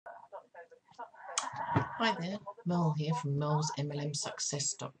Hi there, Merle here from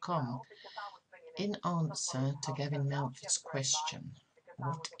merlesmlmsuccess.com. In answer to Gavin Mountford's question,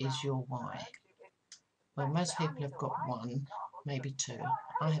 what is your why? Well, most people have got one, maybe two.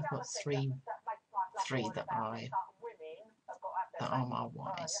 I have got three that are my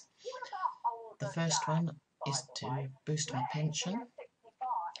whys. The first one is to boost my pension.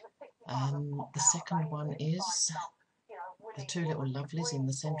 The second one is the two little lovelies in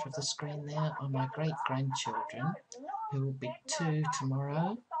the centre of the screen there are my great-grandchildren, who will be 2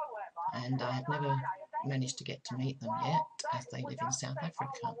 tomorrow, and I have never managed to get to meet them yet, as they live in South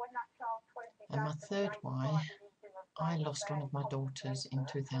Africa. And my third why, I lost one of my daughters in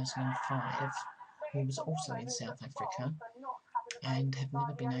 2005, who was also in South Africa, and have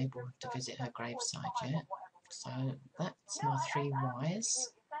never been able to visit her graveside yet. So that's my 3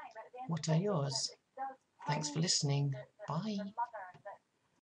 whys. What are yours? Thanks for listening. Bye.